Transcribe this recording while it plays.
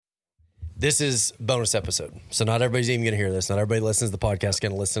This is bonus episode. So not everybody's even going to hear this. Not everybody listens to the podcast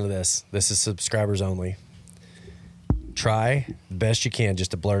going to listen to this. This is subscribers only. Try the best you can just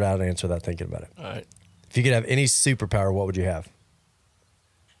to blurt out an answer without thinking about it. All right. If you could have any superpower, what would you have?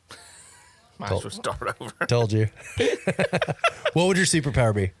 Might as well start over. Told you. What would your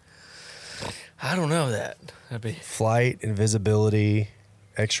superpower be? I don't know that. That'd be Flight, invisibility,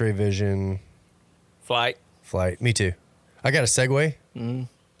 x-ray vision. flight. Me too. I got a Segway.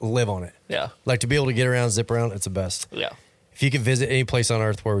 Live on it. Yeah. Like to be able to get around, zip around, it's the best. Yeah. If you could visit any place on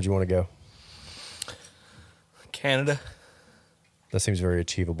earth, where would you want to go? Canada. That seems very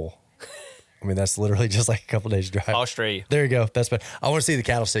achievable. I mean, that's literally just like a couple days drive. Australia. There you go. That's better. I want to see the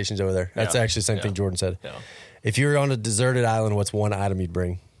cattle stations over there. That's actually the same thing Jordan said. Yeah. If you were on a deserted island, what's one item you'd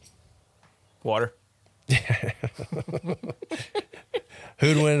bring? Water.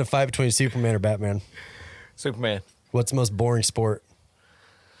 Who'd win in a fight between Superman or Batman? Superman. What's the most boring sport?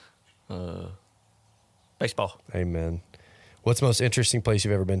 Baseball. Amen. What's the most interesting place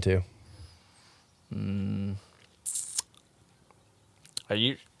you've ever been to?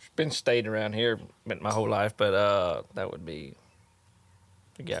 I've been staying around here my whole life, but that would be,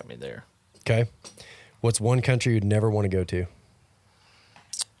 you got me there. Okay. What's one country you'd never want to go to?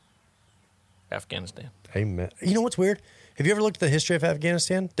 Afghanistan. Amen. You know what's weird? Have you ever looked at the history of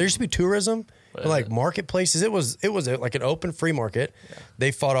Afghanistan? There used to be tourism, like marketplaces. It was like an open free market. Yeah.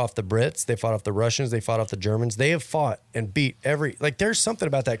 They fought off the Brits. They fought off the Russians. They fought off the Germans. They have fought and beat there's something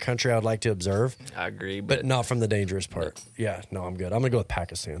about that country I would like to observe. I agree. But not from the dangerous part. Yeah, no, I'm good. I'm going to go with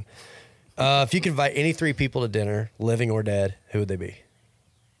Pakistan. If you could invite any three people to dinner, living or dead, who would they be?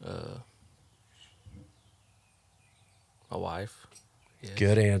 My wife. Yes.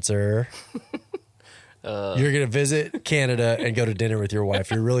 Good answer. You're going to visit Canada and go to dinner with your wife.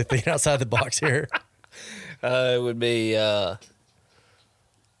 You're really thinking outside the box here. It would be, you got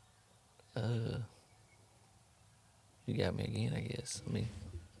me again, I guess. I mean,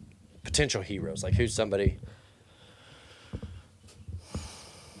 potential heroes. Like who's somebody?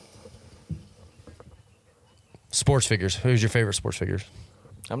 Sports figures. Who's your favorite sports figures?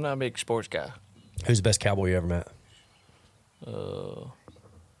 I'm not a big sports guy. Who's the best cowboy you ever met?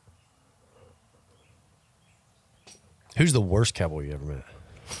 Who's the worst cowboy you ever met?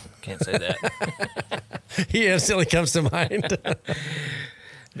 Can't say that. He instantly comes to mind.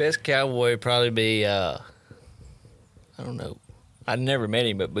 Best cowboy would probably be, I don't know. I never met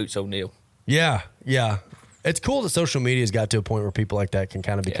him, but Boots O'Neill. Yeah. It's cool that social media's got to a point where people like that can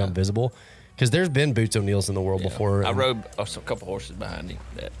kind of become visible. Because there's been Boots O'Neills in the world before. I rode a couple horses behind him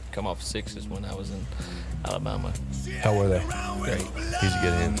that come off sixes when I was in Alabama. How were they? Great. He's a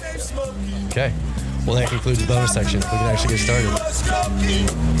good hand. Yeah. Okay. Well, that concludes the bonus section. We can actually get started.